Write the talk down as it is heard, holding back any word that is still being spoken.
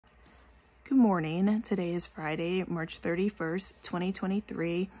Good morning. Today is Friday, March 31st,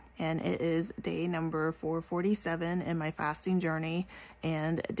 2023, and it is day number 447 in my fasting journey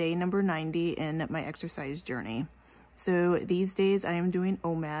and day number 90 in my exercise journey. So these days I am doing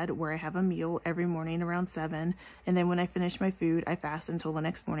OMAD, where I have a meal every morning around 7, and then when I finish my food, I fast until the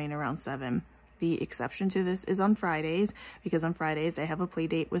next morning around 7. The exception to this is on Fridays, because on Fridays I have a play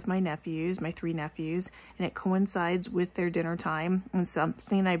date with my nephews, my 3 nephews, and it coincides with their dinner time. And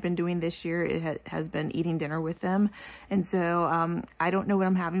something I've been doing this year has been eating dinner with them. And so I don't know what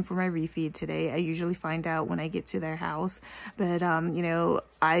I'm having for my refeed today. I usually find out when I get to their house. But,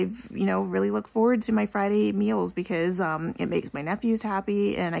 I've really look forward to my Friday meals because it makes my nephews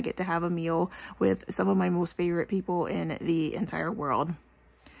happy, and I get to have a meal with some of my most favorite people in the entire world.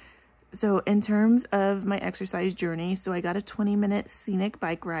 So in terms of my exercise journey, so I got a 20-minute scenic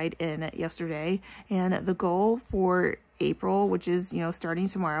bike ride in yesterday, and the goal for April, which is, starting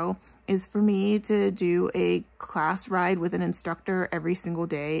tomorrow, is for me to do a class ride with an instructor every single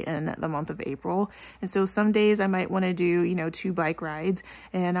day in the month of April. And so some days I might want to do, 2 bike rides.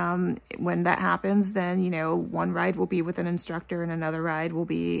 And when that happens, then, one ride will be with an instructor and another ride will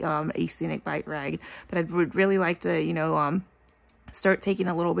be a scenic bike ride. But I would really like to, start taking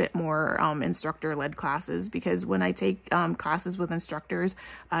a little bit more instructor-led classes, because when I take classes with instructors,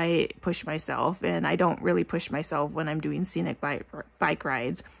 I push myself, and I don't really push myself when I'm doing scenic bike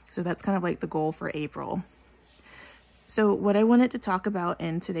rides. So that's kind of like the goal for April. So what I wanted to talk about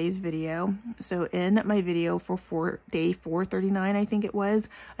in today's video, so in my video for day 439, I think it was,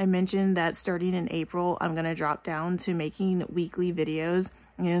 I mentioned that starting in April, I'm going to drop down to making weekly videos.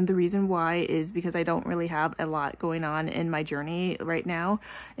 And the reason why is because I don't really have a lot going on in my journey right now.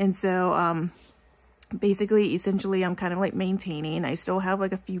 And so, essentially, I'm kind of like maintaining. I still have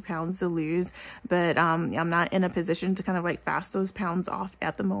like a few pounds to lose, but I'm not in a position to kind of like fast those pounds off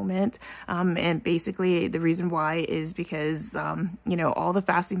at the moment. And basically the reason why is because, all the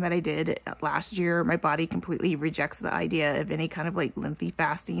fasting that I did last year, my body completely rejects the idea of any kind of like lengthy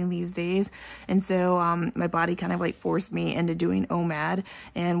fasting these days. And so my body kind of like forced me into doing OMAD.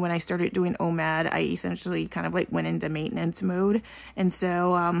 And when I started doing OMAD, I essentially kind of like went into maintenance mode. And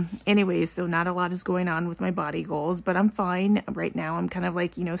so anyways, so not a lot is going on with my body goals, but I'm fine right now. I'm kind of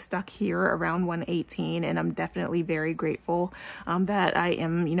like, stuck here around 118, and I'm definitely very grateful that I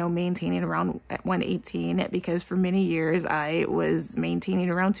am, maintaining around 118, because for many years I was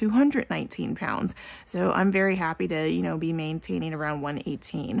maintaining around 219 pounds. So I'm very happy to, be maintaining around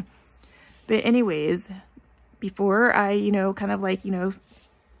 118. But anyways, before I, kind of like,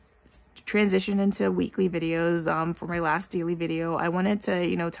 transition into weekly videos for my last daily video, I wanted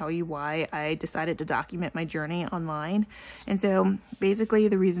to tell you why I decided to document my journey online. And so basically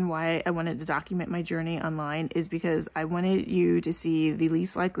the reason why I wanted to document my journey online is because I wanted you to see the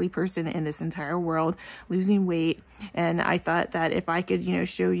least likely person in this entire world losing weight. And I thought that if I could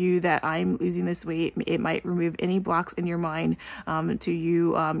show you that I'm losing this weight, it might remove any blocks in your mind to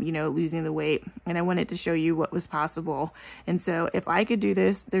you losing the weight. And I wanted to show you what was possible. And so if I could do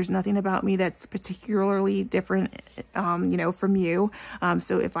this, there's nothing about me that's particularly different from you.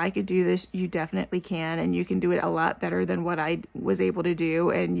 So if I could do this, you definitely can, and you can do it a lot better than what I was able to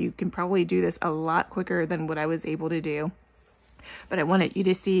do, and you can probably do this a lot quicker than what I was able to do. But I wanted you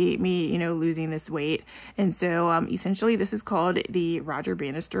to see me, losing this weight. And so essentially this is called the Roger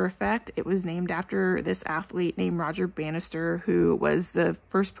Bannister effect. It was named after this athlete named Roger Bannister, who was the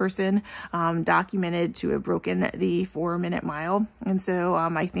first person documented to have broken the 4-minute mile. And so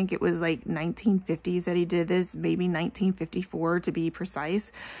I think it was like 1950s that he did this, maybe 1954 to be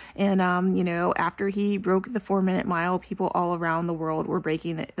precise. And, after he broke the 4-minute mile, people all around the world were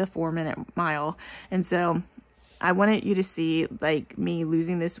breaking the 4-minute mile. And so I wanted you to see like me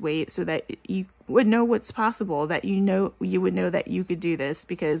losing this weight so that you would know what's possible, that you would know that you could do this,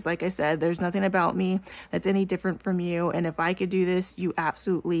 because like I said, there's nothing about me that's any different from you. And if I could do this, you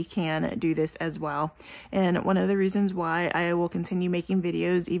absolutely can do this as well. And one of the reasons why I will continue making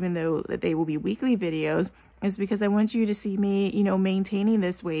videos, even though they will be weekly videos, is because I want you to see me, maintaining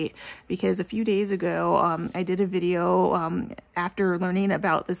this weight. Because a few days ago, I did a video after learning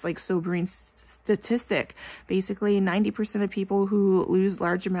about this like sobering statistic. Basically 90% of people who lose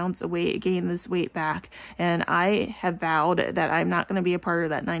large amounts of weight gain this weight back, and I have vowed that I'm not going to be a part of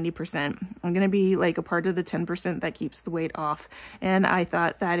that 90%. I'm going to be like a part of the 10% that keeps the weight off. And I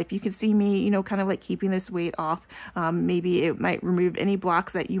thought that if you could see me kind of like keeping this weight off, maybe it might remove any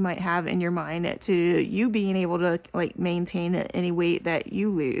blocks that you might have in your mind to you being able to like maintain any weight that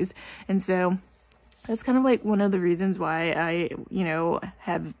you lose. And so that's kind of like one of the reasons why I,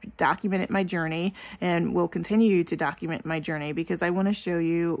 have documented my journey and will continue to document my journey, because I want to show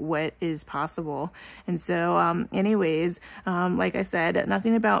you what is possible. And so, anyways, like I said,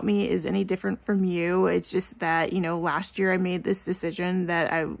 nothing about me is any different from you. It's just that, last year I made this decision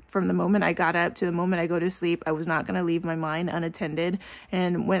that from the moment I got up to the moment I go to sleep, I was not going to leave my mind unattended.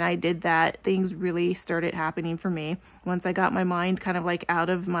 And when I did that, things really started happening for me. Once I got my mind kind of like out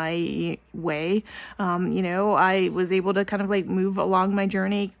of my way, I was able to kind of like move along my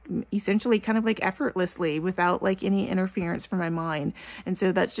journey essentially kind of like effortlessly without like any interference from my mind. And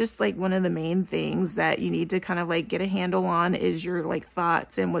so that's just like one of the main things that you need to kind of like get a handle on, is your like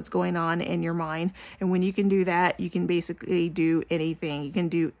thoughts and what's going on in your mind. And when you can do that, you can basically do anything. You can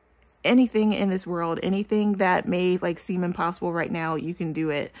do anything in this world, anything that may like seem impossible right now, you can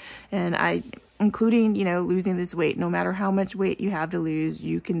do it. And including, losing this weight, no matter how much weight you have to lose,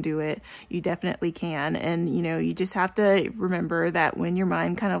 you can do it. You definitely can. And, you just have to remember that when your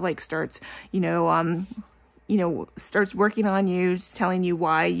mind kind of like starts, starts working on you, telling you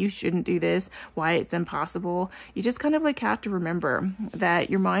why you shouldn't do this, why it's impossible, you just kind of like have to remember that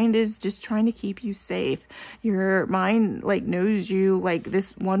your mind is just trying to keep you safe. Your mind like knows you like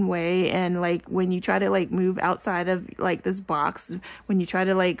this one way, and like when you try to like move outside of like this box, when you try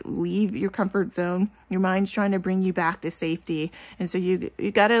to like leave your comfort zone, your mind's trying to bring you back to safety. And so you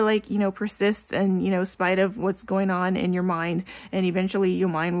gotta like, persist and, spite of what's going on in your mind. And eventually your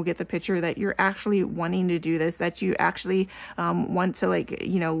mind will get the picture that you're actually wanting to do this, that you actually want to like,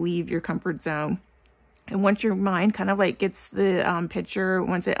 leave your comfort zone. And once your mind kind of like gets the picture,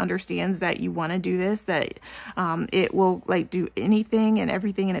 once it understands that you want to do this, that it will like do anything and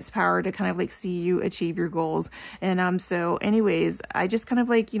everything in its power to kind of like see you achieve your goals. And so anyways, I just kind of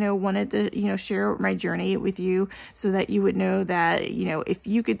like, wanted to, share my journey with you so that you would know that,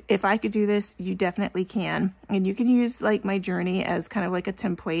 if I could do this, you definitely can. And you can use like my journey as kind of like a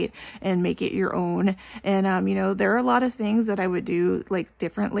template and make it your own. And, there are a lot of things that I would do like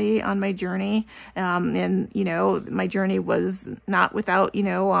differently on my journey. And, my journey was not without,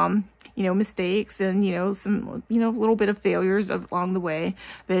 mistakes and, some, little bit of failures along the way.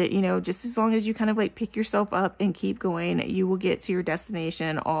 But, just as long as you kind of like pick yourself up and keep going, you will get to your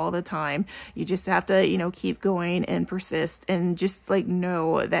destination all the time. You just have to, keep going and persist and just like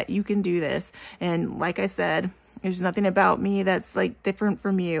know that you can do this. And like I said, there's nothing about me that's like different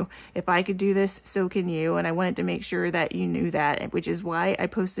from you. If I could do this, so can you. And I wanted to make sure that you knew that, which is why I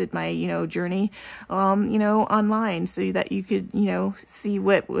posted my, journey, online, so that you could, see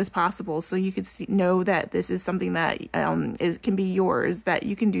what was possible. So you could know that this is something that can be yours, that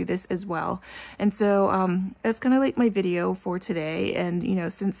you can do this as well. And so that's kind of like my video for today.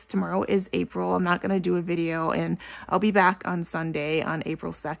 And, since tomorrow is April, I'm not going to do a video, and I'll be back on Sunday on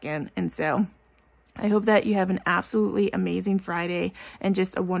April 2nd. And so I hope that you have an absolutely amazing Friday and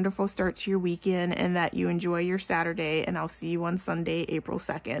just a wonderful start to your weekend, and that you enjoy your Saturday, and I'll see you on Sunday, April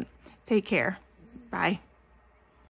 2nd. Take care. Bye.